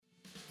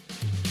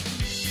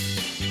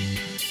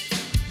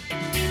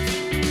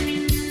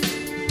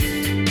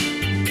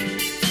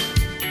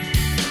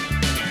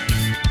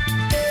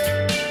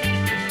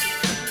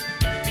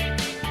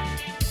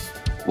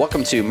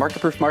Welcome to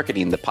Market Proof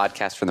Marketing, the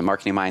podcast from the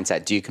marketing minds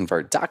at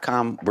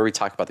doyouconvert.com, where we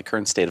talk about the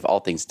current state of all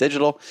things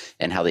digital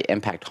and how they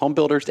impact home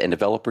builders and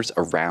developers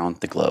around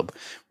the globe.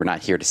 We're not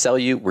here to sell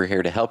you. We're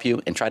here to help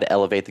you and try to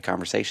elevate the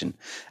conversation.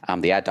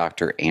 I'm the ad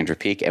doctor, Andrew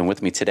Peak, and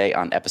with me today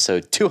on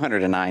episode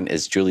 209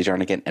 is Julie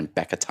Jarnigan and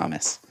Becca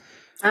Thomas.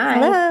 Hi.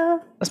 Hello.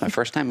 That's my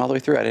first time all the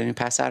way through. I didn't even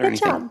pass out or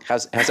Good anything. job.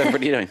 How's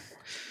everybody doing?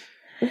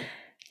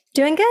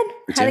 Doing good.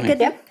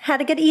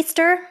 Had a good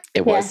Easter.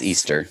 It was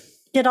Easter.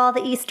 Did all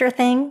the Easter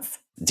things.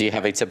 Do you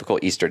have a typical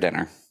Easter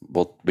dinner?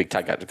 We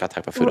got to talk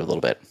about food a little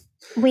bit.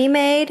 We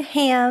made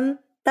ham.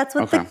 That's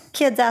what the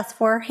kids asked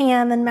for,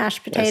 ham and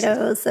mashed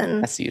potatoes.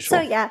 That's the usual.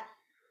 So yeah,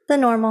 the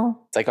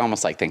normal. It's like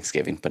almost like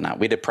Thanksgiving, but not.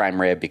 We did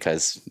prime rib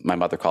because my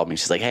mother called me.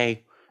 She's like,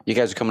 hey, you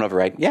guys are coming over,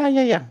 right?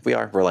 Yeah, we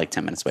are. We're like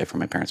 10 minutes away from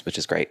my parents, which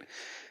is great.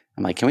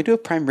 I'm like, can we do a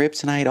prime rib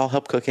tonight? I'll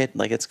help cook it.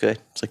 Like, it's good.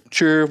 It's like,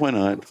 sure, why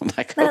not? I'm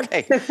like,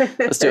 okay,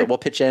 let's do it. We'll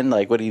pitch in.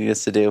 Like, what do you need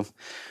us to do?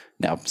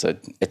 No, so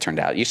it turned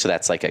out. Usually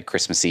that's like a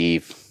Christmas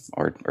Eve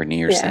or New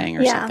Year's thing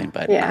or something,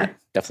 but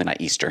definitely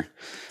not Easter.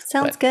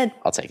 Sounds good.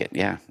 I'll take it.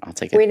 Yeah, I'll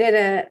take it. We did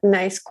a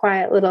nice,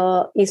 quiet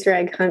little Easter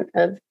egg hunt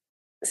of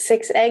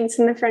 6 eggs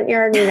in the front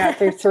yard. We got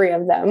through 3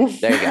 of them.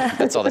 There you go.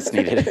 That's all that's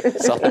needed.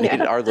 That's all I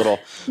needed. Our little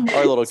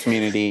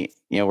community,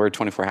 we're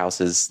 24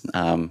 houses,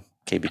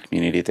 KB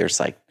community.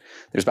 There's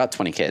about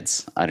 20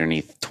 kids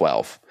underneath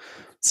 12.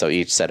 So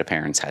each set of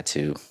parents had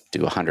to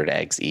do 100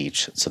 eggs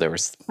each. So there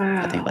was,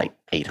 I think, like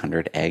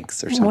 800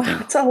 eggs or something. Wow,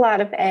 that's a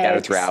lot of eggs. Got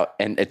it throughout,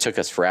 and it took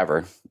us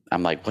forever.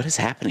 I'm like, what is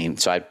happening?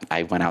 So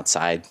I went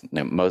outside.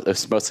 It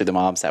was mostly the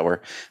moms that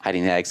were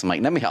hiding the eggs. I'm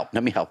like, let me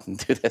help and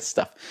do this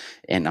stuff.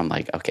 And I'm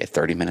like, okay,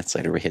 30 minutes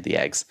later, we hid the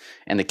eggs.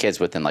 And the kids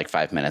within like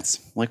 5 minutes,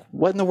 I'm like,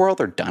 what in the world?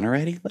 They're done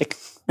already? Like,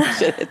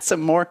 should hit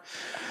some more?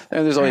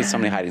 And there's always so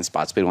many hiding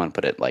spots. We didn't want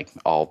to put it like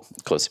all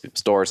close to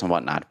people's doors and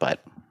whatnot,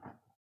 but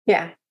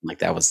yeah. Like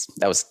that was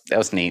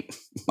neat.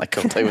 Like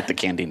go play with the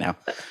candy now.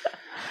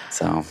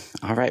 So,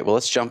 all right. Well,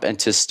 let's jump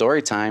into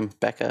story time.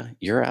 Becca,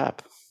 you're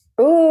up.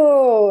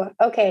 Ooh,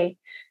 okay.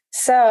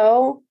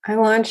 So I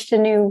launched a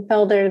new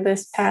builder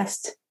this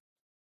past,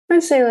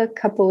 I'd say a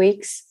couple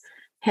weeks.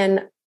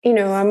 And,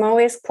 I'm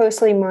always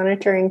closely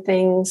monitoring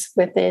things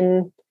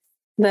within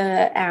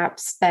the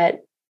apps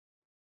that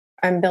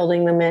I'm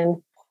building them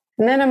in.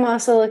 And then I'm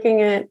also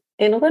looking at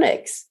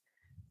analytics.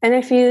 And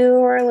if you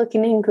are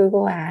looking in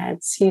Google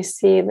Ads, you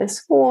see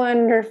this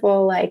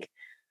wonderful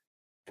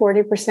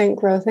 40%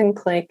 growth in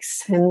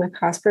clicks, and the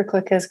cost per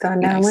click has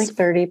gone down like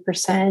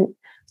 30%.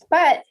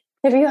 But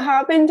if you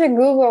hop into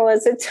Google,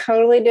 it's a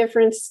totally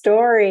different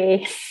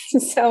story.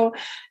 So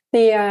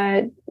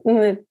the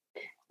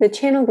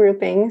channel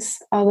groupings,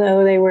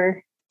 although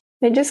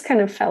they just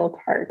kind of fell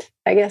apart.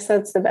 I guess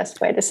that's the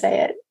best way to say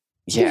it.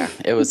 Yeah,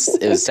 it was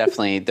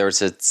definitely, there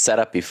was a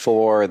setup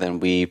before,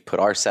 then we put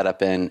our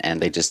setup in, and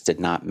they just did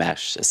not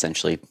mesh,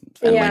 essentially,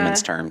 in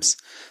layman's terms.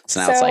 So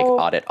now it's like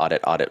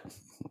audit,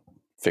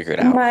 figure it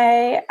out.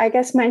 I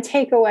guess my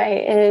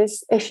takeaway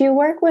is if you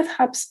work with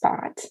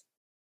HubSpot,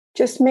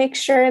 just make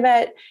sure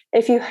that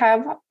if you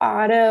have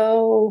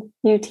auto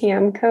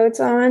UTM codes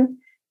on,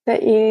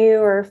 that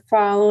you are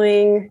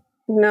following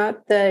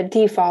not the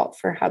default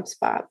for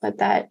HubSpot, but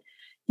that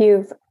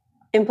you've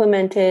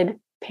implemented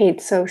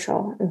paid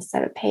social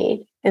instead of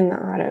paid in the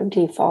auto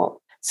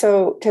default.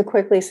 So to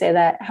quickly say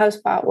that,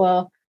 HubSpot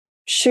will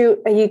shoot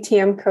a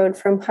UTM code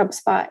from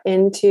HubSpot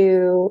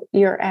into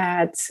your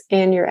ads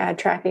and your ad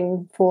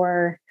tracking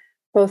for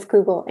both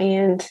Google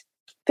and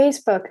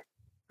Facebook.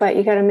 But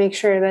you got to make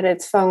sure that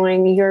it's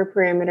following your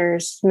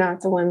parameters,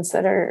 not the ones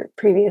that are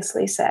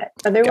previously set.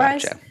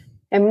 Otherwise,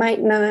 It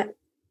might not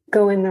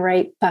go in the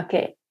right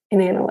bucket in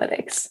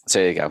analytics. So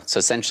there you go. So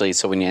essentially,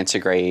 when you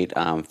integrate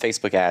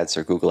Facebook ads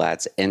or Google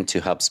ads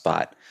into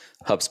HubSpot,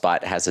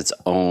 HubSpot has its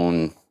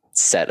own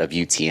set of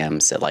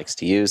UTMs it likes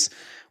to use.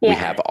 Yeah. We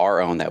have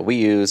our own that we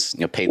use,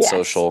 paid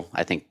social.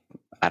 I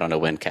don't know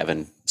when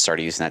Kevin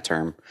started using that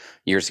term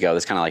years ago.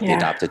 That's kind of like the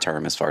adopted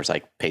term as far as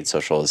like paid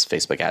social is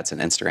Facebook ads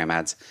and Instagram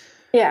ads.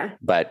 Yeah.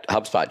 But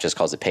HubSpot just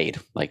calls it paid.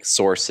 Like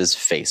source is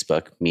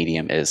Facebook,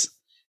 medium is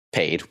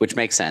paid, which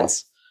makes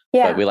sense.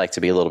 Yeah. But we like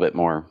to be a little bit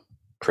more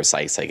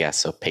precise, I guess.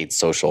 So paid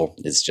social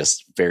is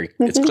just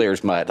it's clear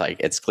as mud. Like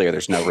it's clear.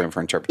 There's no room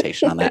for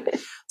interpretation on that.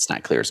 It's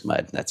not clear as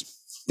mud. That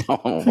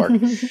won't work.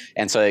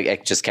 And so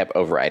it just kept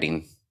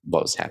overriding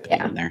what was happening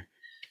in there.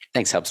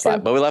 Thanks,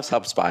 HubSpot. But we love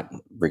HubSpot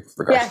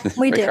regardless. Yeah,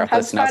 we do.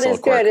 HubSpot is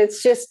good.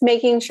 It's just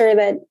making sure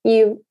that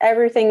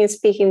everything is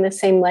speaking the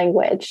same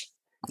language.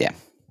 Yeah,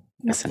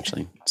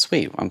 essentially.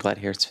 Sweet. I'm glad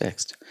to hear it's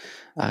fixed.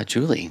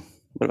 Julie,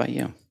 what about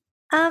you?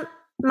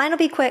 Mine will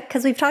be quick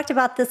because we've talked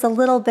about this a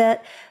little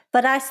bit,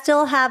 but I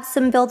still have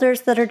some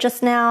builders that are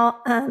just now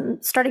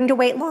starting to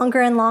wait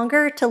longer and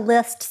longer to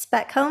list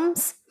spec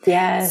homes.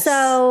 Yes.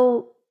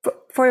 So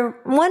for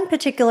one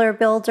particular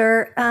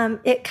builder,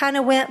 it kind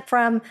of went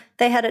from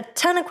they had a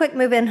ton of quick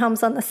move-in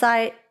homes on the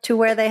site to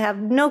where they have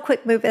no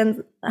quick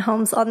move-in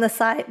homes on the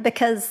site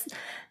because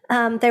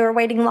they were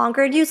waiting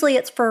longer. And usually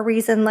it's for a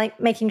reason like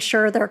making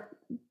sure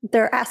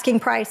their asking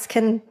price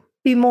can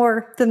be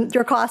more than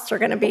your costs are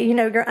going to be,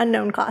 your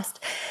unknown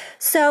cost.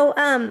 So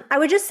I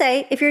would just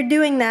say, if you're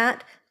doing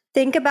that,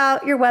 think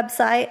about your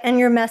website and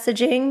your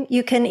messaging.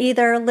 You can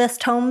either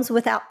list homes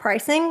without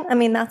pricing. I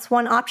mean, that's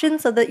one option,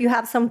 so that you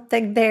have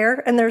something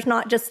there and there's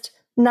not just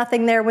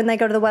nothing there when they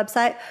go to the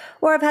website.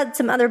 Or I've had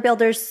some other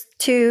builders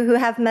too who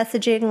have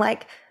messaging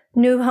like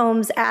new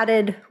homes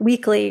added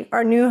weekly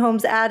or new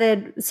homes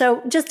added.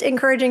 So just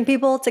encouraging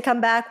people to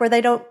come back where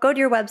they don't go to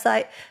your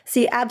website,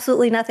 see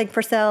absolutely nothing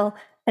for sale,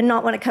 and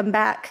not want to come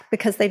back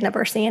because they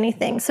never see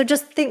anything. So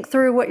just think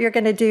through what you're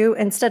going to do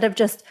instead of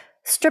just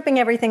stripping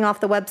everything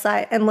off the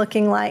website and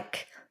looking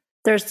like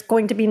there's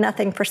going to be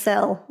nothing for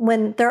sale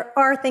when there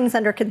are things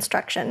under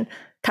construction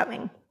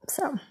coming.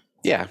 So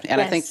yeah, and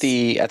yes.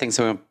 I think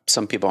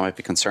some people might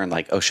be concerned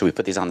like, oh, should we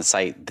put these on the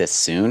site this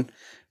soon?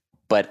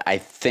 But I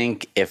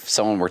think if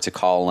someone were to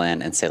call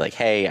in and say like,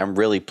 hey, I'm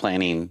really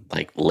planning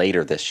like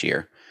later this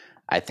year,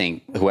 I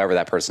think whoever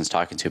that person's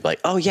talking to be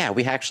like, oh yeah,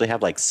 we actually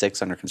have like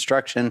 6 under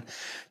construction,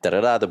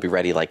 they'll be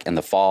ready like in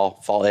the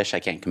fall-ish. I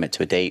can't commit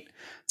to a date.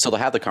 So they'll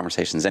have the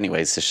conversations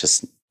anyways. It's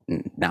just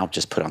now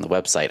just put on the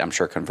website. I'm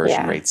sure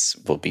conversion rates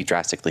will be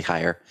drastically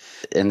higher.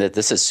 And that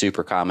this is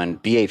super common.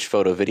 BH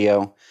Photo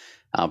Video,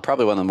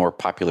 probably one of the more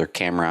popular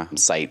camera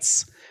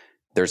sites.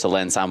 There's a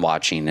lens I'm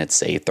watching.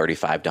 It's a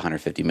 35 to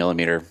 150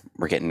 millimeter.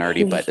 We're getting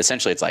nerdy, but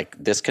essentially it's like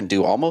this can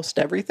do almost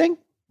everything,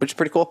 which is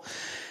pretty cool.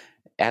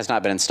 It has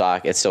not been in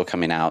stock. It's still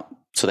coming out.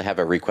 So they have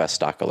a request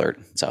stock alert.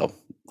 So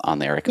on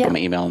there, I can put my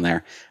email in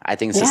there. I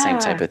think it's the same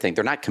type of thing.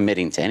 They're not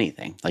committing to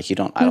anything. Like I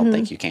don't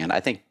think you can. I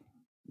think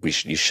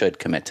you should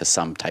commit to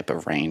some type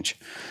of range,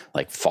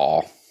 like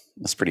fall.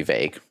 That's pretty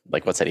vague.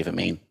 Like, what's that even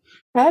mean?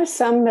 I have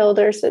some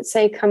builders that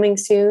say coming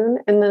soon.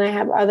 And then I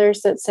have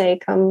others that say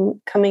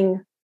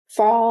coming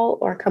fall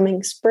or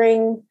coming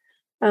spring.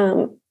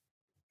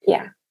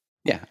 Yeah,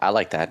 I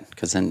like that.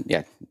 Because then,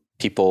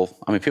 people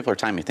are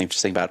timing.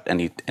 Just think about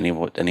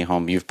any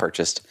home you've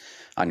purchased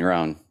on your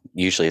own.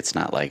 Usually it's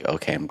not like,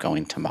 okay, I'm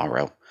going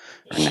tomorrow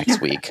or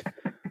next week.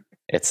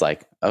 It's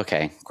like,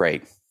 okay,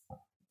 great.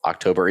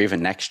 October, or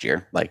even next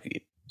year,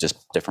 like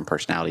just different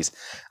personalities.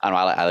 I don't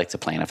know. I like to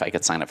plan. If I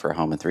could sign up for a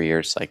home in 3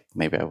 years, like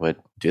maybe I would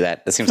do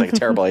that. That seems like a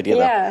terrible idea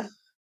though.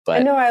 But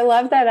I know, I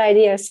love that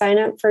idea. Sign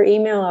up for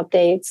email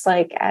updates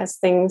like as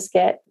things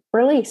get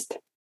released.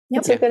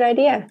 That's a good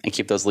idea. And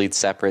keep those leads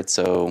separate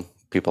so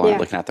people aren't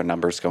looking at their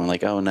numbers going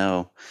like, oh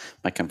no,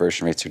 my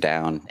conversion rates are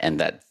down,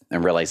 and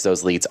realize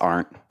those leads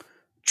aren't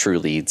true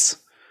leads,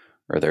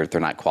 or they're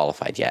not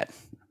qualified yet.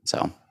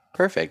 So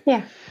perfect.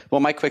 Yeah.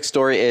 Well, my quick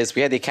story is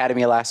we had the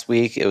Academy last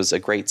week. It was a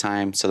great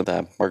time. So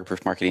the Market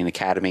Proof Marketing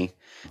Academy,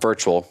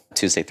 virtual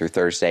Tuesday through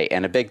Thursday.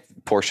 And a big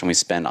portion we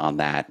spend on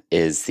that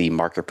is the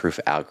Market Proof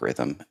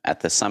algorithm.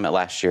 At the summit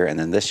last year and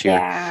then this year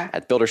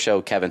at Builder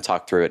Show, Kevin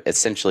talked through it.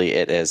 Essentially,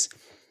 it is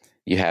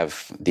you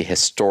have the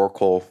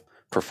historical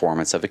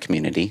performance of a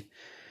community.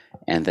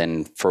 And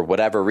then for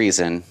whatever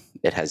reason,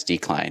 it has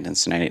declined. And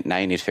so now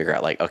you need to figure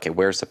out like, okay,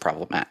 where's the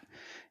problem at?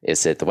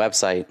 Is it the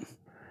website?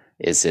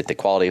 Is it the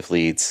quality of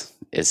leads?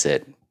 Is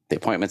it the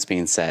appointments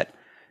being set?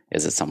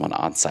 Is it someone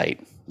on site?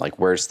 Like,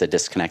 where's the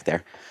disconnect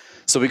there?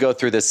 So we go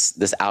through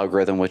this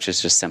algorithm, which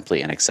is just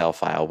simply an Excel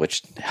file,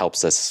 which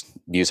helps us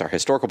use our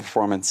historical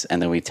performance.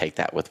 And then we take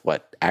that with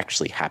what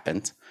actually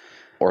happened,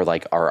 or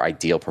like our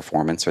ideal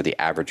performance or the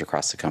average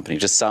across the company.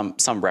 Just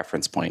some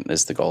reference point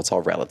is the goal. It's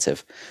all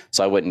relative.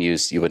 So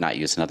you would not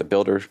use another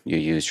builder. You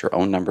use your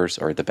own numbers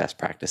or the best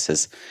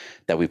practices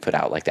that we put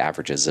out, like the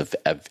averages of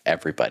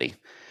everybody.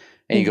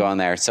 And you go on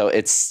there. So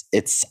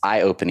it's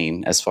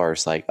eye-opening as far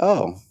as like,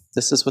 oh,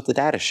 this is what the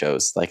data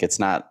shows. Like, it's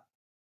not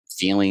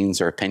feelings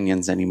or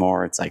opinions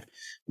anymore. It's like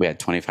we had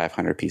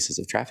 2,500 pieces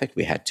of traffic.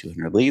 We had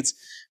 200 leads.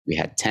 We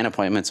had 10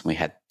 appointments, and we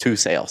had 2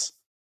 sales.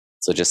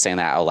 So just saying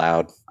that out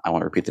loud, I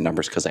won't repeat the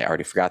numbers because I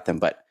already forgot them,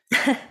 but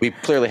we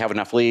clearly have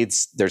enough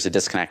leads. There's a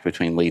disconnect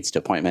between leads to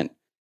appointment.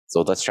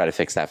 So let's try to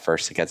fix that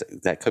first, because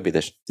that could be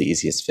the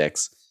easiest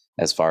fix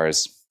as far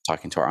as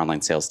talking to our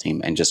online sales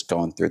team and just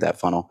going through that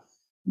funnel.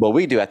 What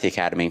we do at the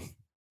Academy,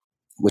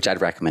 which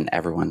I'd recommend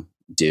everyone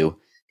do,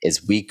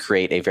 is we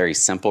create a very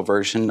simple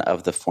version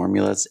of the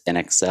formulas in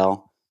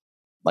Excel,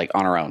 like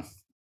on our own,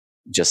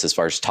 just as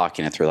far as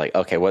talking it through, like,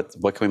 okay, what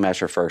can we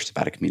measure first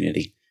about a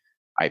community?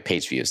 All right,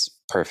 page views.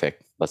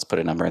 Perfect. Let's put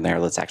a number in there.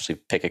 Let's actually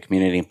pick a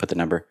community and put the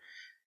number.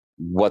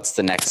 What's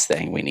the next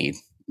thing we need?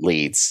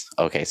 Leads.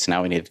 Okay, so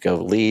now we need to go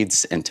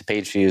leads into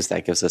page views.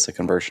 That gives us a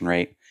conversion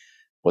rate.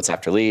 What's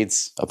after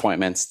leads?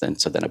 Appointments. Then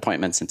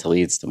appointments into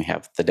leads. Then we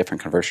have the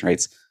different conversion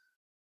rates.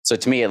 So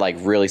to me, it like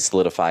really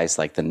solidifies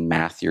like the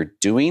math you're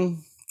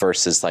doing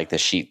versus like the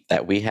sheet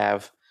that we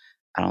have.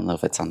 I don't know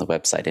if it's on the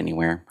website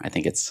anywhere. I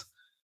think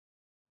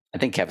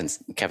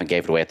Kevin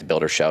gave it away at the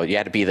Builder Show. You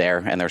had to be there,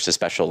 and there's a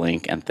special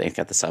link and thing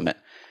at the summit.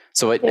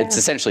 So it's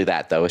essentially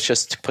that, though. It's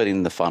just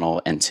putting the funnel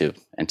into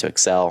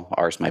Excel.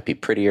 Ours might be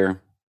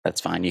prettier.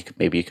 That's fine.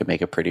 Maybe you could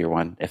make a prettier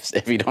one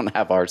if you don't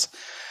have ours.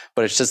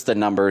 But it's just the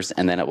numbers,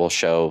 and then it will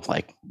show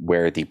like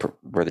where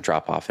the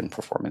drop off in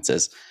performance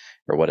is,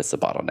 or what is the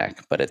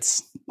bottleneck. But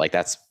it's like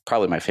that's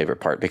probably my favorite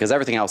part, because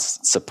everything else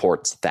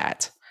supports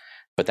that.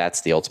 But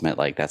that's the ultimate,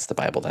 like, that's the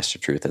Bible, that's the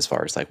truth as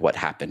far as like what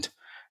happened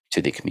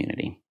to the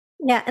community.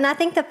 Yeah. And I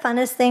think the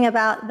funnest thing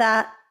about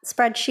that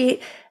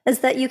spreadsheet is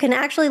that you can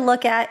actually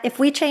look at if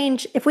we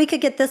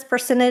could get this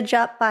percentage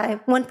up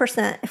by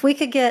 1%, if we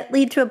could get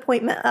lead to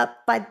appointment up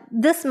by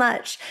this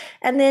much,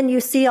 and then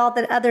you see all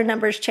the other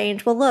numbers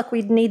change. Well, look,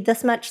 we'd need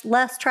this much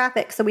less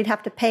traffic, so we'd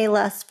have to pay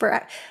less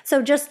for.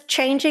 So just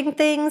changing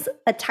things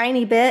a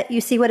tiny bit,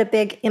 you see what a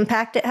big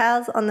impact it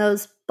has on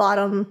those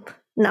bottom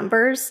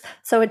numbers.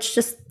 So it's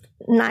just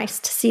nice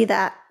to see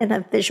that in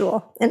a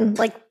visual and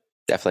like.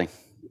 Definitely.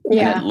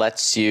 Yeah. And it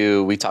lets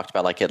you, we talked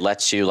about like, it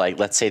lets you like,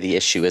 let's say the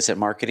issue isn't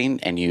marketing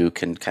and you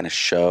can kind of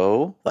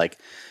show like,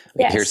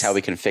 here's how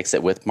we can fix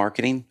it with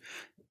marketing.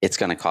 It's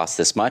going to cost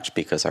this much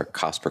because our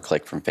cost per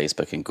click from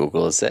Facebook and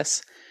Google is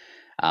this.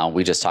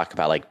 We just talked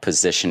about like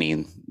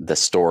positioning the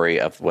story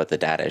of what the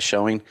data is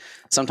showing.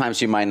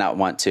 Sometimes you might not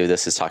want to,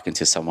 this is talking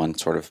to someone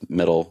sort of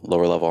middle,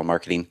 lower level of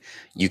marketing.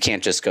 You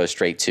can't just go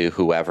straight to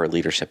whoever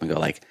leadership and go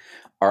like,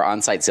 our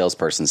on-site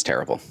salesperson's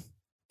terrible.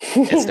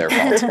 It's their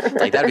fault.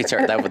 Like that'd be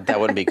terrible. That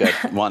wouldn't be good.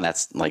 One,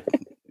 that's like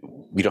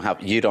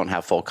you don't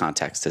have full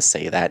context to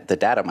say that. The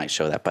data might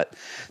show that, but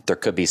there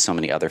could be so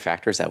many other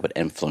factors that would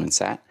influence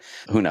that.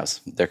 Who knows?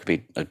 There could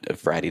be a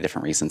variety of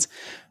different reasons.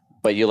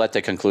 But you let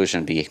the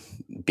conclusion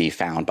be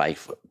found by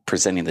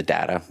presenting the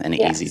data in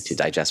an easy to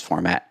digest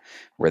format,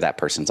 where that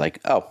person's like,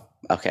 "Oh,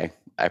 okay,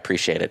 I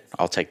appreciate it.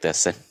 I'll take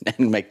this and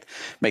make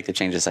the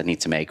changes I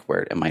need to make."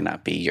 Where it might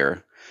not be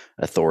your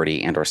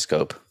authority and or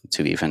scope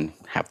to even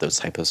have those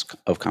types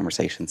of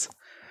conversations.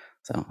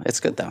 So it's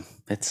good though.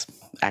 It's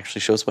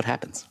actually shows what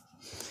happens.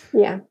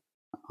 Yeah.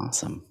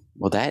 Awesome.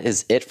 Well, that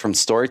is it from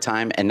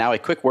Storytime. And now a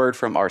quick word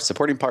from our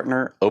supporting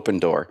partner,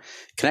 Opendoor.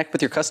 Connect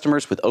with your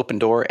customers with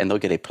Opendoor and they'll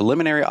get a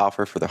preliminary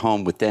offer for their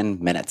home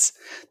within minutes.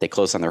 They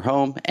close on their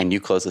home and you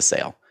close the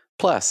sale.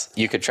 Plus,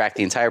 you could track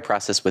the entire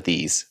process with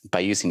ease by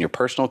using your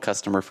personal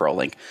customer referral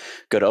link.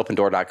 Go to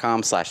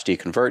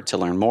opendoor.com/deconvert to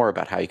learn more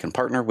about how you can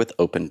partner with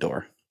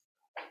Opendoor.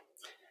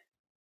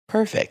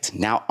 Perfect.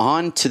 Now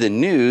on to the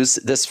news.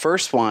 This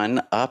first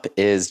one up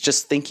is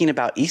just thinking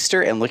about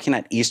Easter and looking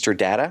at Easter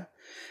data.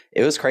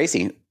 It was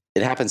crazy.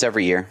 It happens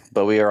every year,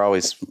 but we are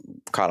always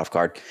caught off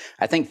guard.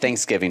 I think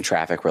Thanksgiving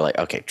traffic, we're like,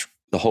 okay,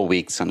 the whole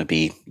week's going to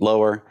be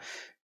lower.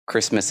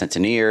 Christmas into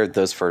New Year,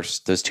 those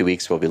 2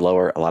 weeks will be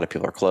lower. A lot of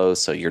people are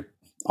closed. So you're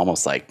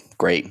almost like,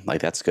 great,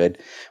 like that's good.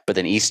 But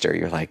then Easter,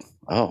 you're like,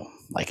 oh,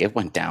 like it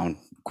went down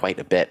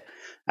quite a bit.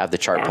 I have the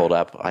chart pulled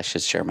up. I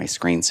should share my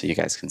screen so you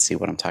guys can see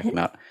what I'm talking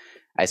about.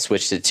 I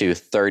switched it to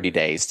 30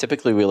 days.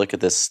 Typically, we look at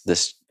this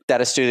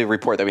data studio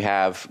report that we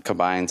have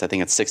combines, I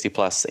think it's 60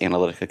 plus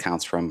analytic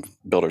accounts from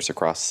builders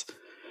across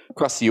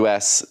the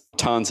US,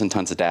 tons and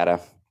tons of data.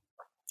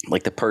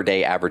 Like the per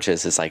day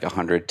averages is like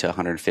 100 to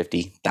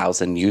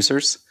 150,000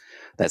 users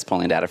that's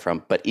pulling data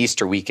from. But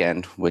Easter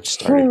weekend, which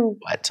started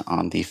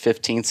on the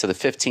 15th, so the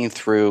 15th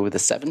through the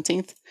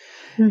 17th,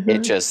 it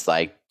just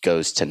like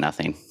goes to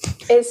nothing.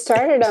 It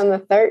started on the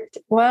 3rd.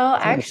 Well,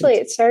 actually,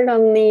 it started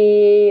on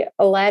the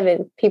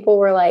 11th. People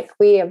were like,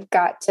 we have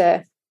got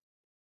to.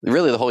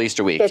 Really, the whole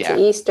Easter week. Get to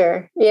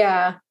Easter.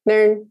 Yeah.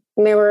 They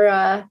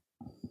were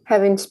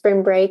having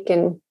spring break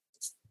and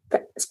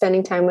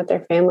spending time with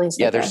their families.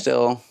 Yeah, they're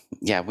still,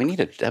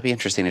 that'd be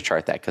interesting to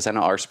chart that because I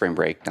know our spring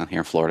break down here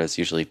in Florida is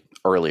usually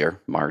earlier,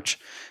 March.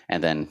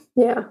 And then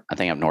I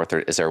think up north,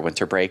 is there a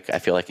winter break? I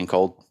feel like in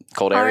cold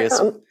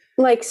areas.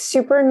 Like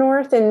super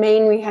north in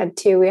Maine, we had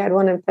 2. We had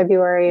one in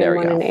February and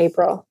one in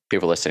April.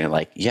 People listening are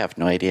like, you have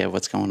no idea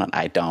what's going on.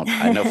 I don't.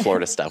 I know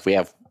Florida stuff. We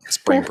have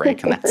spring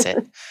break and that's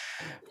it.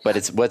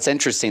 But what's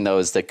interesting though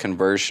is the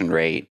conversion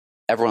rate.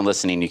 Everyone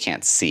listening, you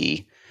can't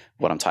see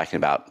what I'm talking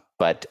about.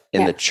 But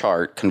in the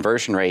chart,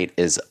 conversion rate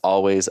is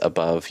always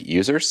above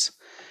users.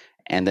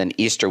 And then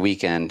Easter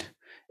weekend,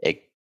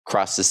 it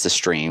crosses the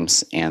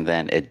streams and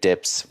then it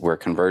dips where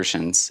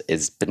conversions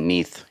is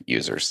beneath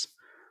users.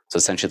 So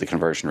essentially the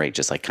conversion rate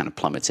just like kind of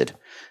plummeted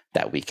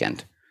that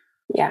weekend.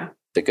 Yeah.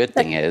 The good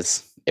thing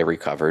is it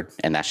recovered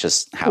and that's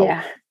just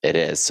how it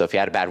is. So if you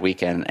had a bad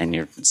weekend and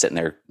you're sitting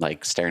there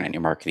like staring at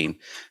your marketing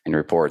and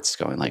reports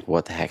going like,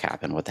 what the heck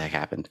happened? What the heck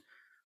happened?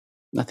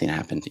 Nothing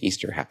happened.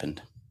 Easter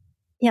happened.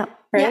 Yeah.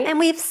 Right? Yeah. And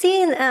we've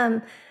seen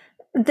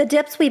the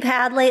dips we've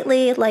had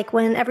lately, like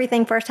when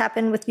everything first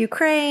happened with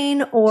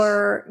Ukraine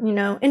or,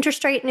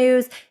 interest rate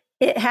news,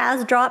 it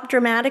has dropped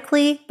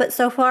dramatically, but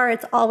so far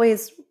it's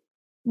always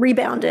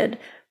rebounded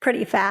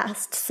pretty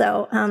fast.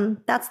 So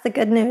that's the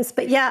good news.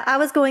 But yeah, I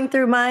was going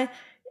through my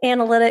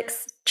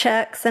analytics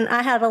checks and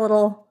I had a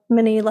little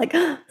mini like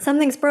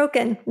something's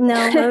broken.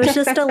 No, it was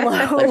just a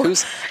low.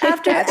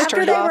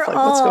 after they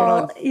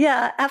were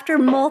after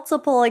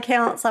multiple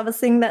accounts, I was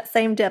seeing that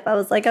same dip. I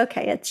was like,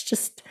 okay, it's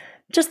just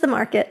the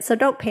market. So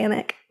don't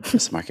panic.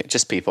 Just the market,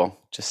 just people,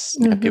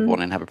 people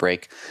wanting to have a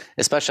break.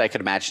 Especially I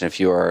could imagine if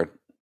you are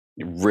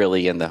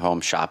really in the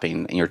home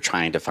shopping and you're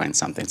trying to find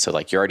something. So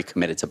like you're already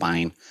committed to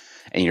buying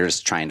and you're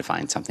just trying to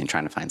find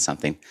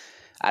something.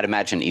 I'd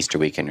imagine Easter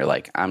weekend, you're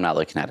like, I'm not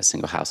looking at a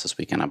single house this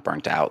weekend. I'm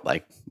burnt out.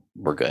 Like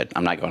we're good.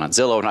 I'm not going on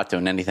Zillow, not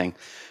doing anything.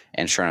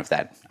 And sure enough,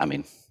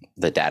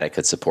 the data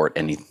could support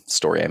any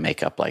story I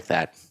make up like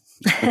that,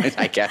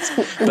 I guess.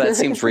 But it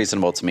seems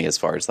reasonable to me as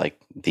far as like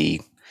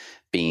the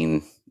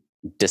being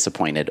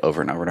disappointed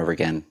over and over and over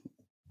again,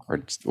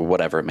 or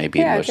whatever it may be.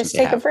 Yeah, just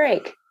take a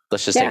break.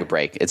 Let's just take a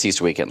break. It's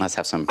Easter weekend. Let's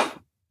have some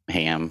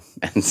ham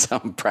and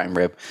some prime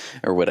rib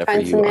or whatever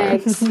find you are.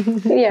 Eggs.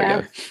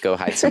 Yeah. Go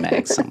hide some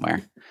eggs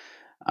somewhere.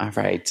 All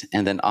right.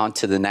 And then on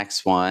to the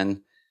next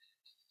one.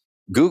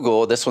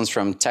 Google, this one's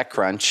from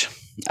TechCrunch.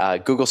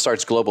 Google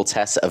starts global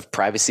tests of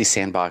privacy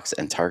sandbox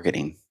and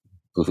targeting.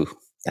 Ooh,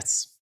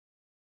 that's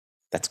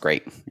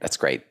great. That's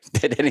great.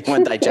 Did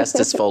anyone digest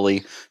this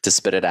fully to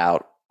spit it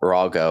out? Or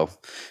I'll go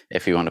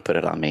if you want to put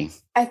it on me.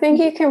 I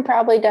think you can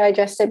probably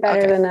digest it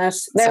better than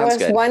us. There Sounds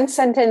was good. One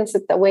sentence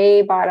at the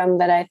way bottom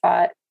that I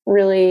thought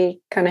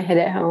really kind of hit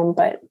it home,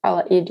 but I'll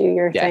let you do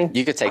your thing.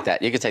 You could take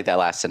that. You could take that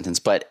last sentence.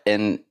 But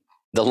in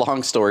the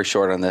long story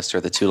short on this,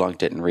 or the too long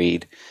didn't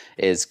read,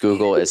 is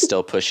Google is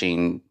still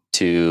pushing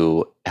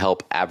to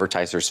help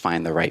advertisers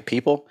find the right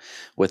people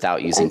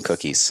without using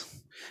cookies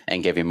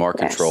and giving more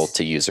control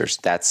to users.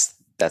 That's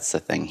the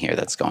thing here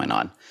that's going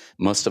on.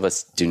 Most of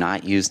us do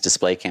not use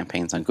display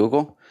campaigns on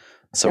Google.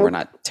 So we're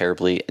not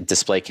terribly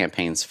display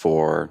campaigns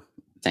for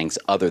things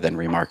other than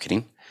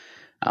remarketing.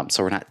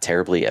 So we're not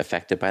terribly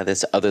affected by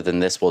this. Other than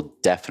this will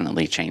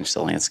definitely change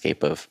the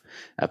landscape of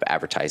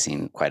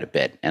advertising quite a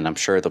bit. And I'm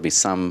sure there'll be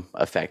some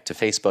effect to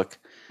Facebook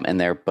in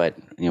there, but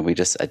we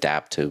just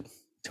adapt to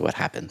what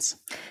happens.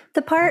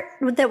 The part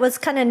that was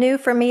kind of new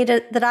for me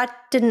that I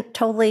didn't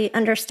totally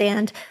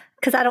understand,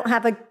 because I don't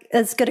have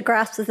as good a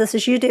grasp of this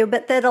as you do,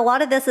 but that a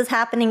lot of this is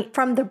happening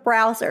from the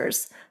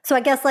browsers. So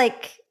I guess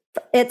like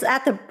it's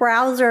at the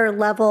browser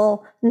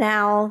level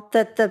now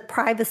that the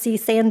privacy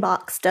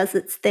sandbox does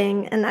its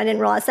thing. And I didn't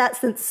realize that,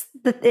 since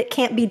it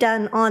can't be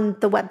done on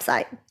the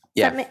website.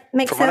 Yeah. Does that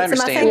make sense?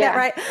 Am I saying that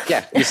right?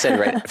 Yeah, you said it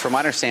right. From what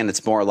I understand,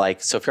 it's more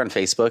like, so if you're on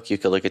Facebook, you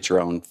could look at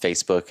your own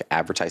Facebook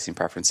advertising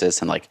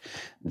preferences, and like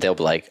they'll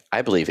be like,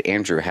 I believe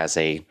Andrew has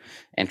a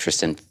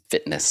interest in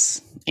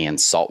fitness and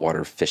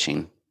saltwater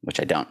fishing, which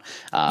I don't.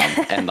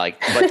 And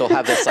like, but they'll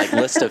have this like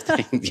list of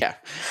things. Yeah.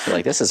 You're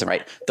like, this isn't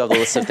right. They'll have a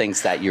list of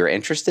things that you're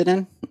interested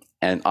in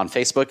and on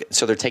Facebook.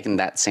 So they're taking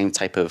that same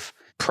type of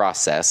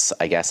process,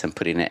 I guess, and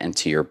putting it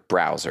into your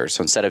browser.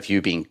 So instead of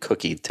you being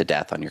cookied to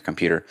death on your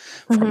computer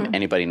from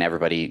anybody and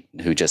everybody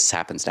who just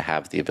happens to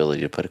have the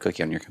ability to put a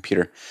cookie on your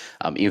computer,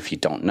 even if you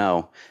don't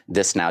know,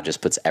 this now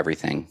just puts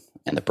everything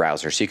in the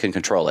browser so you can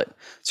control it.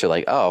 So you're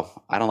like, oh,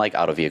 I don't like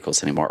auto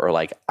vehicles anymore. Or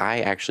like, I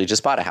actually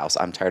just bought a house.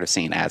 I'm tired of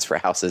seeing ads for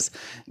houses.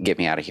 Get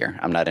me out of here.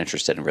 I'm not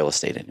interested in real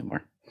estate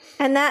anymore.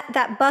 And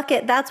that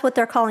bucket, that's what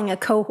they're calling a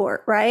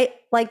cohort, right?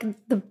 Like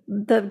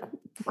the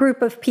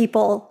group of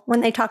people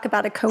when they talk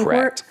about a cohort.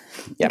 Correct.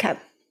 Yep. Okay.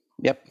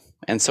 Yep.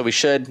 And so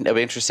it'll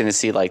be interesting to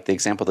see, like the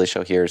example they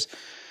show here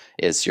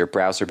is your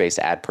browser-based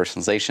ad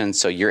personalization.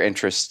 So your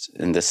interest,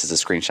 and this is a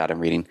screenshot I'm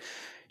reading,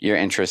 your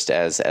interest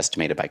as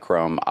estimated by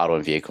Chrome, auto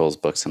and vehicles,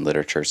 books and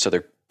literature. So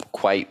they're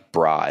quite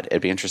broad.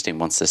 It'd be interesting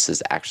once this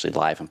is actually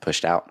live and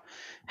pushed out,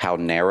 how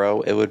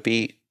narrow it would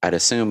be. I'd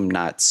assume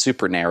not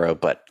super narrow,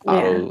 but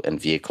auto and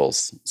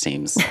vehicles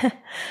seems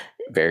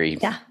very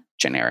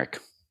generic.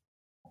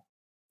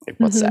 Like,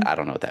 what's that? I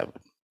don't know what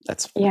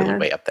that's really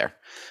way up there.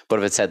 But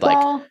if it said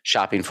like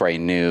shopping for a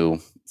new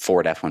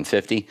Ford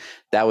F-150,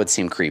 that would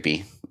seem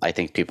creepy. I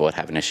think people would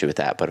have an issue with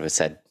that. But if it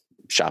said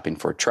shopping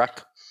for a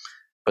truck,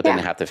 but then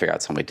they have to figure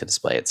out some way to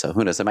display it. So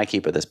who knows? They might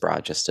keep it this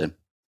broad just to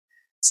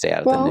stay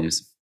out of the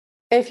news.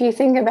 If you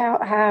think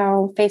about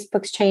how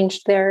Facebook's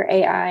changed their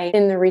AI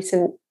in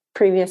the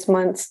previous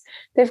months,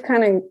 they've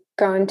kind of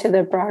gone to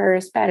the broader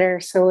is better.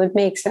 So it would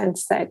make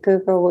sense that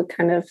Google would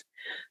kind of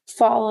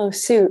follow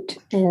suit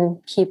and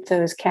keep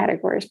those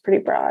categories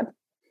pretty broad.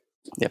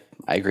 Yep,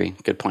 I agree.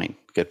 Good point.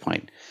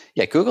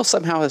 Yeah, Google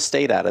somehow has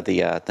stayed out of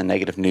the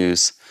negative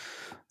news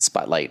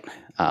spotlight,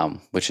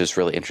 which is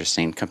really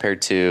interesting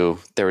compared to,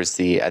 there was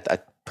I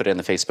put it in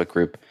the Facebook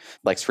group,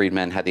 Lex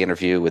Friedman had the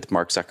interview with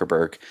Mark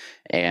Zuckerberg,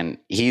 and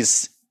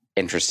he's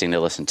interesting to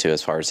listen to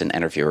as far as an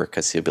interviewer,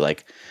 because he'll be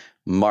like,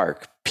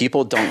 Mark,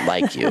 people don't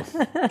like you.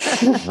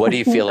 What do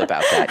you feel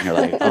about that? And you're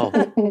like, oh,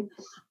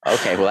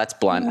 okay, well, that's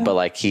blunt, but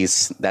like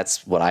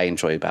that's what I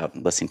enjoy about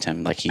listening to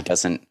him. Like he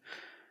doesn't,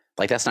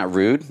 like that's not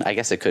rude. I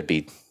guess it could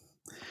be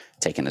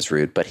taken as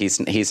rude, but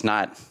he's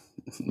not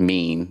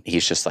mean.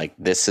 He's just like,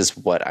 this is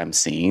what I'm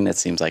seeing. It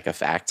seems like a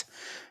fact.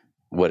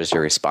 What is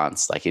your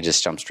response? Like he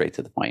just jumps straight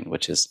to the point,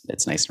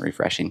 it's nice and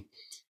refreshing.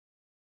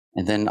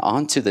 And then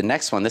on to the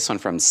next one, this one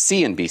from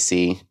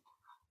CNBC.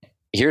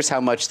 Here's how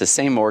much the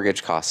same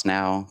mortgage costs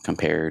now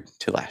compared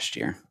to last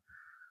year.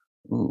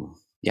 Ooh,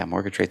 yeah,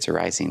 mortgage rates are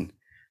rising.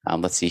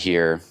 Let's see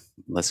here.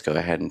 Let's go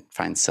ahead and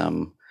trying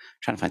to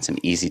find some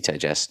easy to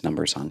digest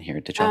numbers on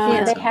here. Did you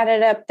find they had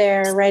it up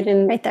there right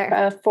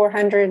there.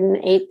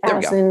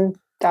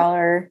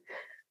 $408,000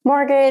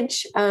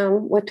 mortgage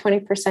with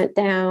 20%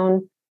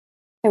 down.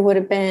 It would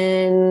have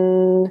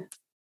been,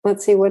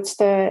 let's see, what's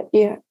the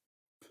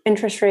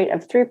interest rate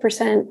of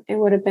 3%? It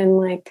would have been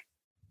like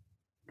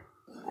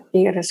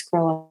you got to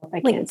scroll up.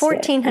 I like can't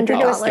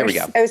 $1,400. There we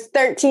go. It was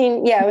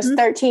 13. Yeah, it was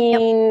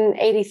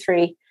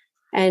 $1,383. Yep.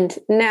 And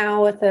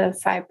now with the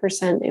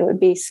 5%, it would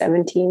be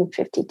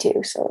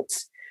 $1,752. So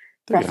it's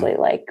roughly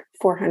like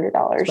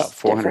 $400. It's about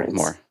 $400 difference.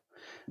 More,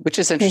 which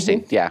is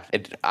interesting. Mm-hmm. Yeah.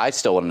 I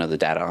still want to know the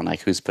data on like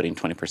who's putting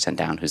 20%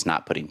 down, who's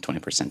not putting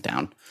 20%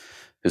 down,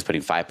 who's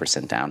putting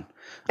 5% down.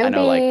 I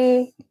know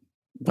like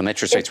when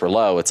interest rates were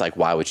low, it's like,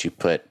 why would you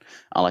put,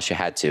 unless you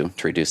had to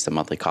reduce the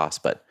monthly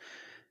cost. But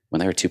when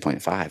they were 2.5,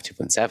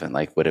 2.7,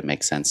 like, would it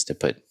make sense to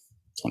put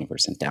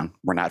 20% down?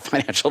 We're not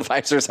financial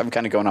advisors. I'm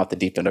kind of going off the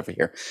deep end over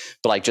here,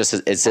 but like, just,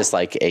 is this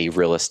like a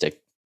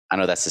realistic, I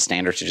know that's the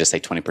standard to just say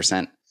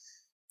 20%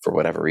 for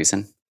whatever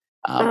reason.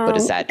 But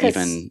is that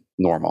even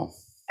normal?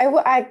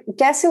 I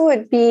guess it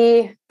would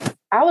be,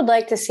 I would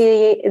like to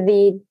see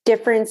the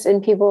difference in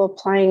people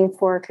applying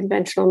for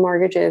conventional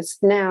mortgages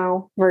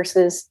now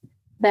versus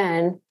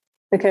then,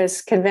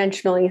 because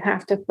conventional, you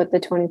have to put the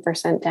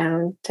 20%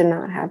 down to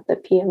not have the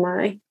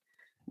PMI.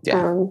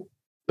 Yeah.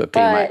 But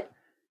PMI.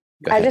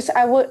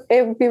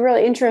 It would be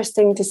really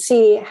interesting to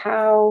see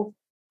how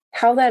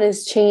that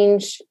has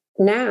changed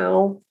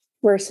now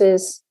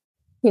versus,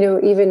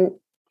 even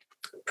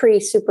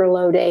pre-super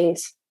low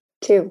days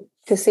too,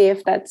 to see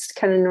if that's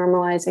kind of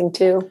normalizing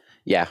too.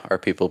 Yeah. Are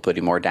people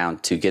putting more down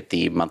to get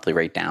the monthly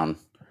rate down?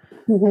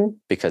 Mm-hmm.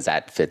 Because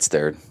that fits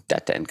their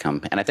debt to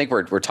income. And I think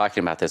we're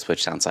talking about this,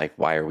 which sounds like,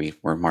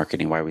 we're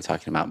marketing, why are we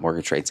talking about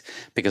mortgage rates?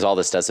 Because all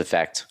this does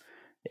affect,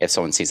 if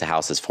someone sees a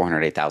house is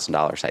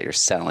 $408,000 that you're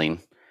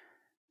selling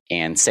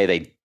and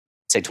say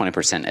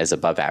 20% is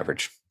above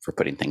average for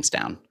putting things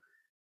down.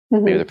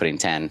 Mm-hmm. Maybe they're putting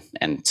 10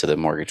 and so the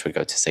mortgage would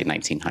go to say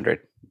 1,900,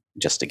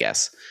 just to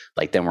guess.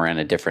 Like then we're in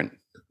a different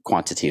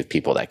quantity of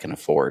people that can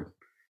afford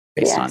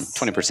based on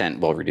 20%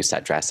 will reduce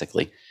that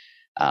drastically.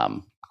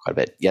 Quite a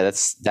bit. Yeah,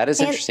 that is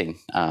interesting.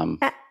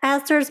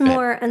 As there's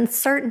more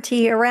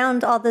uncertainty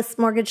around all this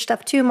mortgage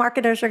stuff too,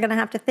 marketers are going to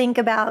have to think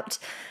about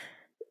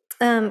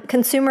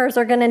consumers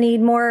are going to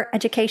need more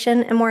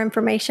education and more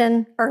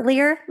information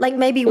earlier. Like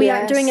maybe we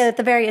aren't doing it at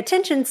the very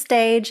attention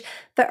stage,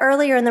 but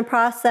earlier in the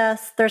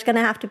process, there's going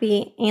to have to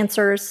be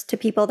answers to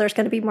people. There's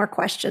going to be more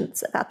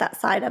questions about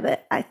that side of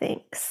it, I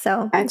think.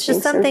 So it's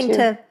just something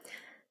to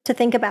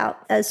think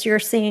about as you're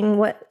seeing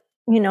what,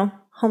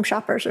 home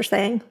shoppers are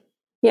saying.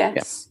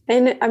 Yes. Yeah.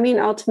 And I mean,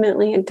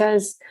 ultimately it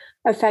does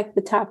affect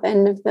the top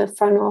end of the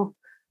funnel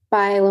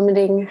by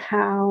limiting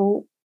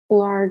how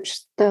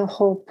large the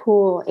whole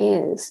pool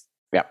is.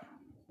 Yeah.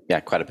 Yeah,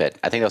 quite a bit.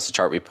 I think that was the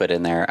chart we put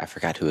in there. I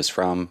forgot who it was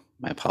from.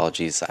 My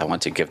apologies. I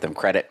want to give them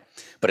credit,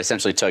 but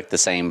essentially took the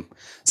same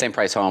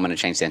price home and it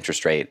changed the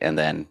interest rate. And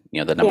then,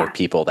 the number of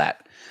people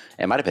that,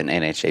 it might've been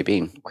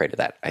NHAB created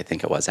that. I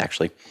think it was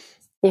actually.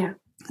 Yeah.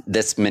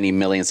 This many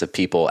millions of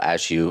people,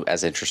 as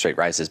interest rate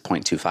rises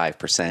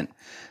 0.25%,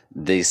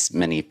 these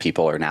many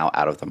people are now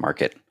out of the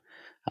market.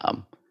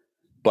 And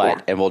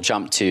we'll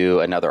jump to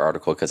another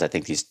article because I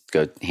think these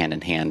go hand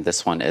in hand.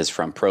 This one is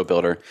from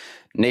ProBuilder.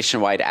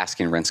 Nationwide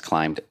asking rents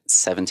climbed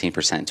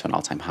 17% to an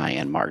all-time high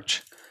in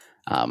March.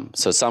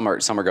 So some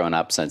are going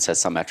up. So it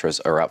says some metros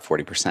are up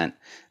 40%.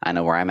 I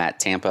know where I'm at,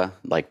 Tampa,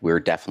 like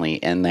we're definitely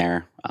in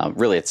there.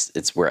 Really,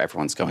 it's where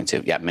everyone's going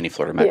to. Yeah, many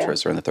Florida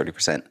metros are in the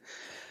 30%.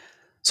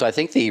 So I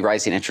think the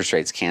rising interest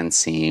rates can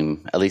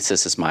seem, at least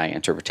this is my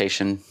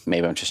interpretation.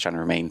 Maybe I'm just trying to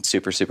remain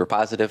super, super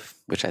positive,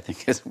 which I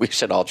think is we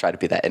should all try to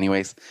be that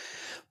anyways.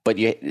 But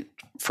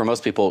for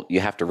most people, you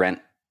have to rent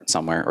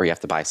somewhere or you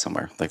have to buy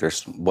somewhere. Like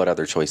what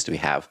other choice do we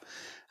have?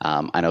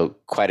 I know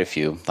quite a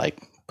few,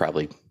 like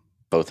probably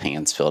both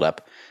hands filled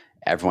up,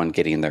 everyone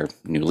getting their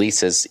new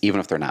leases, even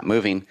if they're not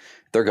moving,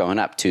 they're going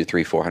up $200,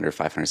 $300, $400,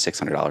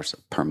 $500, $600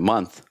 per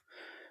month,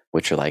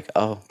 which are like,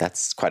 oh,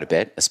 that's quite a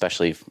bit,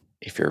 especially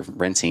if you're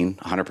renting,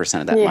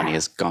 100% of that money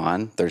is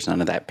gone. There's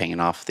none of that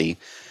paying off the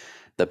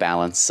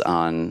balance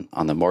on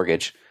the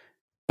mortgage.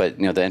 But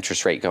the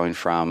interest rate going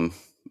from,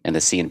 in the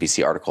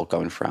CNBC article,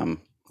 going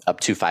from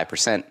up to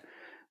 5%,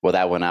 well,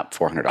 that went up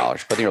 $400,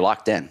 but then you're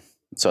locked in.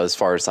 So as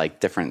far as like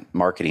different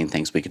marketing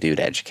things we could do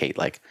to educate,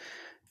 like,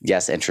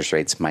 yes, interest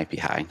rates might be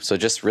high. So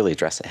just really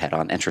address it head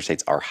on. Interest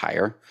rates are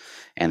higher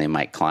and they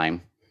might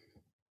climb.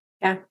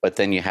 Yeah. But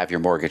then you have your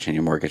mortgage and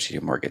your mortgage and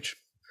your mortgage.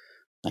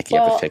 Like you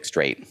have a fixed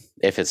rate,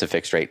 if it's a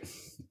fixed rate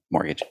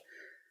mortgage.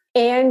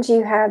 And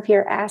you have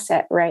your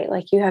asset, right?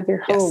 Like you have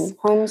your home. Yes.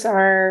 Homes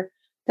are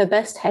the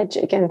best hedge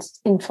against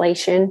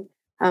inflation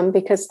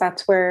because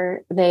that's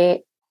where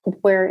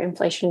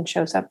inflation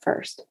shows up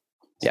first.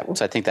 Yeah.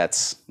 So I think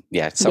that's,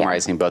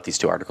 summarizing both these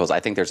two articles. I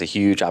think there's a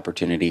huge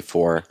opportunity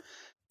for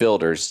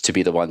builders to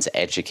be the ones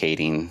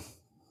educating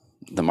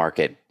the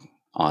market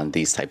on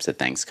these types of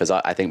things. Because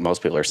I think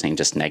most people are seeing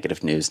just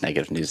negative news.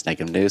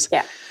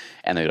 Yeah.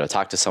 And they're going to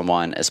talk to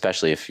someone,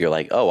 especially if you're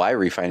like, oh, I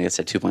refinanced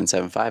at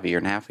 2.75 a year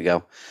and a half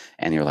ago.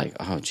 And you're like,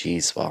 oh,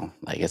 geez, well,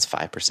 like it's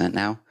 5%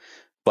 now.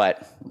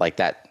 But like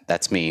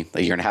that's me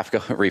a year and a half ago,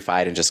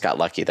 refied and just got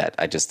lucky that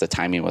the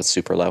timing was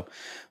super low.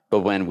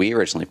 But when we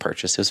originally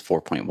purchased, it was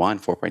 4.1,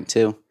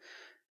 4.2.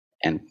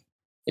 And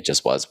it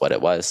just was what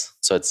it was.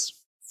 So it's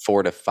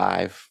 4 to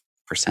 5%.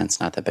 It's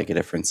not that big a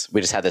difference.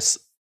 We just had this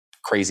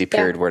crazy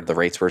period where the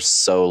rates were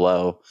so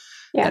low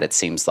that it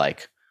seems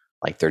like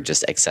they're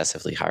just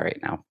excessively high right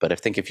now. But I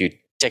think if you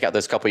take out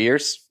those couple of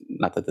years,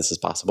 not that this is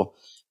possible,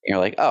 and you're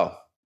like, oh,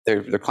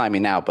 they're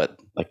climbing now, but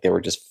like they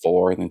were just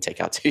 4, and then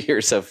take out 2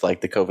 years of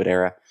like the COVID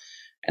era,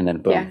 and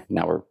then boom,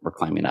 now we're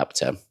climbing up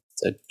to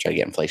try to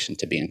get inflation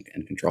to be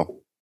in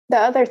control. The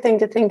other thing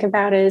to think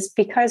about is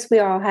because we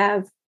all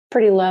have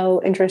pretty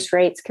low interest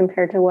rates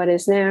compared to what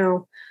is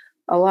now,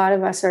 a lot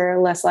of us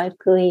are less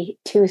likely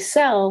to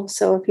sell.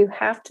 So if you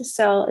have to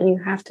sell and you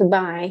have to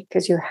buy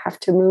because you have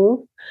to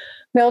move,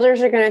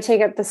 builders are going to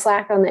take up the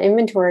slack on the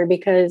inventory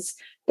because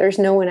there's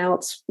no one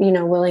else,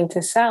 willing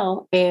to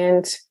sell,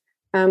 and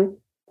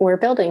we're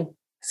building.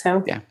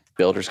 So yeah,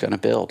 builder's going to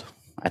build.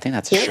 I think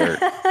that's a shirt.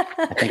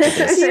 I think it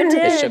is.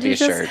 It should be a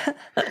shirt.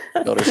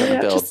 Builder's going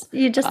to build.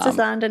 You just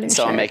designed a new shirt.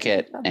 So I'll make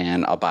it,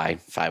 and I'll buy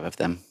 5 of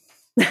them.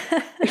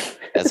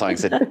 As long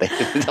as it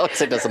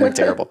doesn't look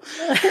terrible,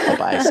 I'll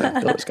buy some.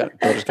 Builder's going to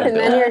build. And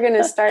then you're going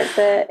to start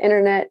the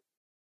internet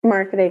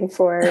marketing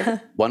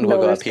for one will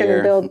go up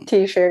here. Build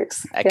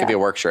t-shirts. That could be a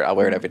work shirt. I'll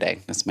wear it every day.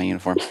 That's my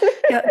uniform.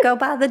 Go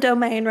buy the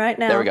domain right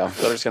now. There we go.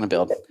 Builder's going to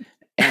build.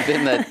 And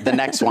then the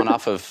next one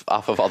off of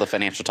all the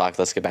financial talk,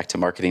 let's get back to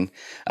marketing.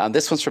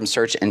 This one's from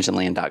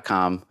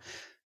searchengineland.com.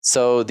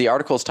 So the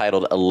article is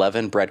titled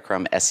 11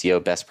 Breadcrumb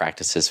SEO Best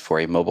Practices for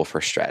a Mobile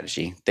First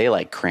Strategy.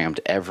 They crammed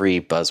every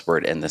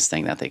buzzword in this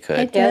thing that they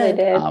could. They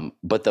did.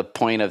 But the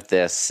point of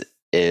this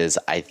is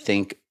I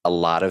think a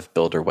lot of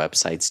builder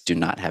websites do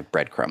not have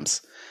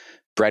breadcrumbs.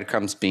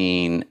 Breadcrumbs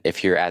being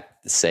if you're at,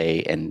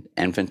 say, an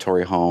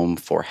inventory home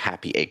for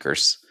Happy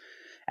Acres,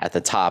 at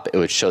the top, it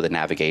would show the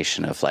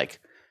navigation of like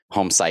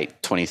home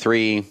site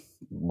 23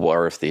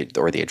 or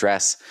the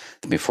address.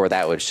 Before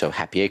that would show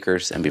Happy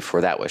Acres, and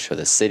before that would show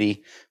the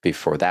city.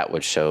 Before that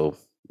would show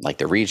like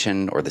the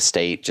region or the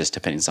state, just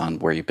depending on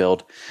where you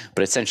build.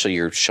 But essentially,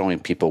 you're showing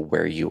people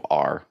where you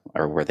are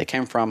or where they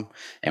came from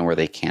and where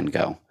they can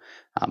go.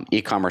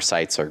 E-commerce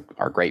sites are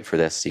great for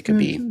this. You could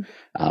be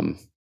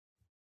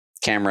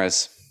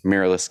cameras,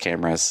 mirrorless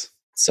cameras,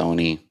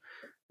 Sony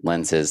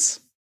lenses,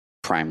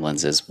 prime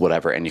lenses,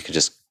 whatever, and you could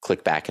just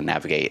click back and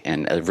navigate,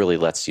 and it really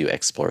lets you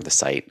explore the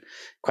site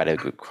quite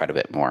a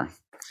bit more.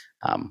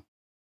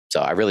 So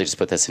I really just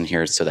put this in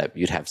here so that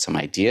you'd have some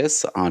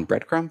ideas on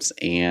breadcrumbs,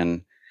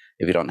 and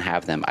if you don't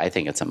have them, I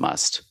think it's a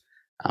must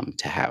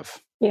to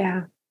have.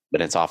 Yeah,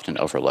 but it's often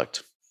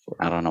overlooked.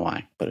 I don't know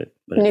why, but it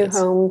new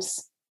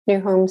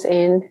homes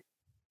in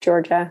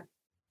Georgia,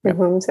 new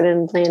homes in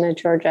Atlanta,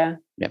 Georgia.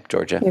 Yep,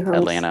 Georgia,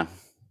 Atlanta,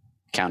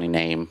 county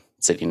name,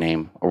 city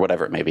name, or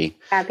whatever it may be.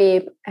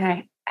 Happy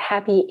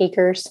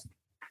Acres.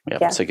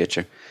 Yep. Yeah. So get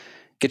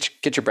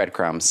your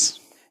breadcrumbs.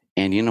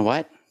 And you know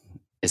what?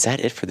 Is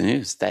that it for the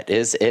news? That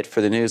is it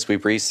for the news. We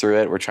breezed through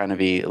it. We're trying to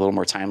be a little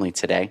more timely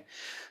today.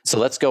 So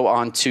let's go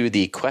on to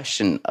the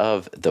question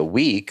of the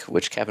week,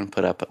 which Kevin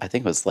put up, I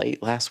think it was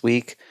late last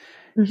week.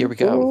 Here we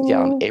go.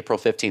 Yeah, on April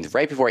 15th,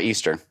 right before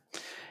Easter.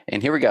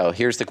 And here we go.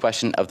 Here's the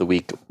question of the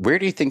week. Where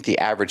do you think the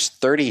average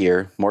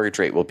 30-year mortgage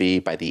rate will be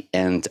by the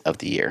end of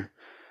the year?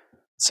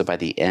 So by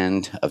the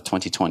end of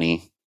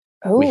 2020,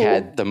 we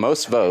had the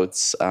most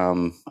votes.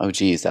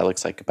 That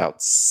looks like about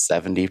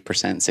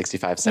 70%,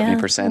 65,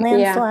 70%.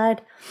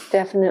 Landslide. Yeah,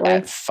 definitely.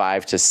 At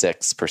 5 to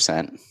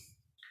 6%.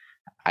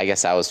 I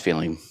guess I was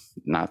feeling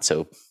not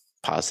so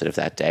positive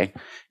that day.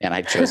 And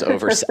I chose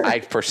I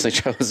personally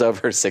chose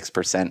over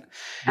 6%.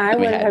 I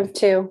would have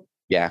too.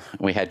 Yeah.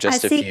 We had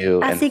just a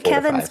few. I see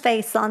Kevin's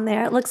face on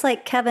there. It looks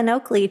like Kevin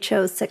Oakley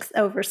chose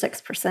over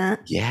 6%.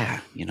 Yeah.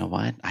 You know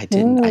what? I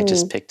didn't. I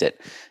just picked it.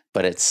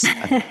 But it's,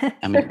 I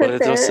mean,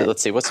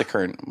 let's see, what's the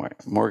current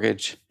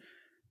mortgage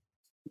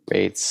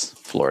rates?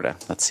 Florida.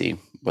 Let's see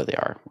where they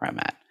are, where I'm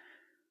at.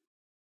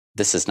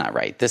 This is not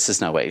right. This is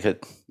no way.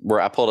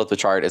 I pulled up the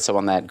chart. It's the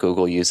one that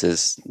Google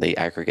uses, the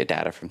aggregate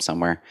data from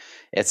somewhere.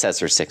 It says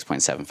they're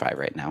 6.75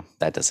 right now.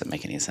 That doesn't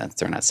make any sense.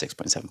 They're not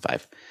 6.75.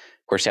 Of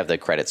course, you have the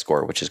credit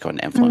score, which is going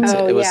to influence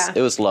it.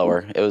 It was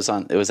lower. It was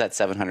at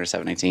 700,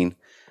 718.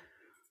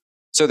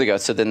 So there you go.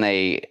 So then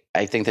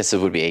I think this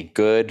would be a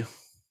good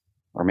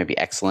or maybe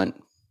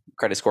excellent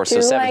credit score.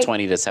 So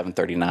 720 to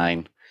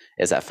 739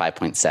 is at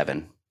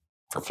 5.7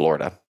 for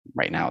Florida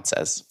right now, it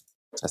says.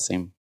 Does that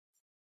seem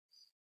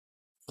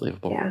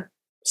believable? Yeah.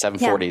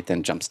 740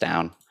 then jumps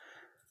down.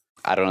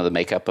 I don't know the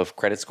makeup of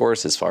credit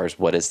scores as far as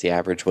what is the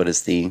average,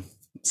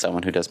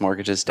 someone who does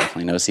mortgages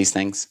definitely knows these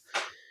things.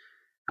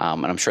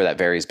 And I'm sure that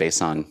varies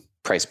based on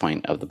price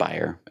point of the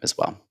buyer as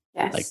well.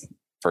 Yes. Like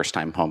first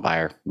time home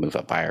buyer, move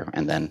up buyer,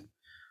 and then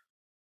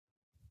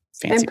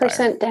fancy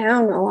 10%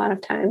 down a lot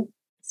of time.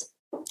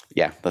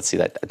 Yeah, let's see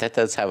that. That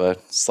does have a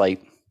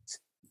slight.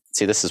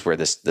 See, this is where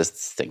this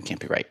thing can't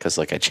be right because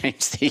I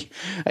changed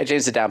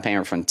the down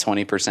payment from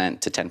 20%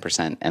 to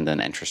 10%, and then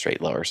interest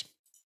rate lowers.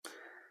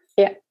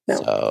 Yeah, no.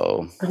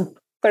 So,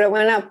 but it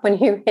went up when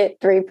you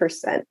hit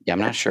 3%. Yeah, I'm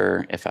not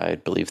sure if I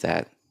believe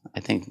that. I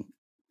think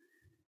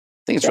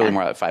it's really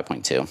more at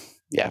 5.2.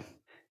 Yeah,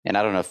 and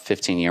I don't know if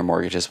 15-year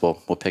mortgages will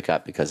pick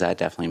up because that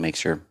definitely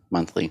makes your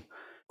monthly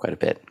quite a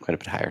bit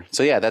higher.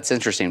 So yeah, that's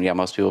interesting. Yeah,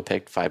 most people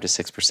picked 5 to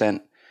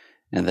 6%.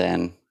 And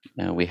then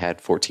we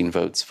had 14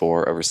 votes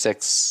for over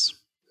 6,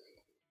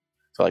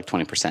 so like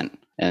 20%.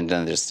 And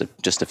then just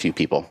a few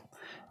people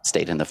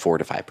stayed in the 4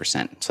 to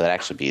 5%. So that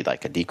actually be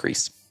like a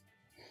decrease.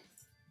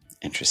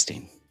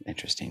 Interesting.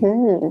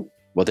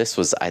 Well, this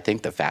was, I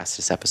think, the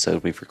fastest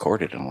episode we've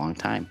recorded in a long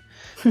time.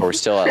 But we're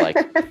still at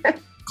like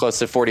close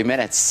to 40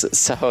 minutes.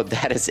 So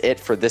that is it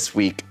for this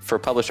week. For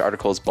published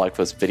articles, blog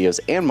posts,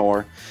 videos, and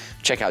more,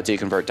 check out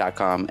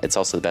doyouconvert.com. It's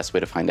also the best way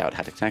to find out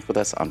how to connect with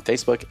us on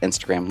Facebook,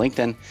 Instagram,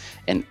 LinkedIn,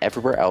 and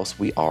everywhere else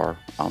we are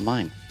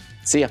online.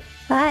 See ya.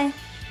 Bye.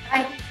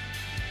 Bye.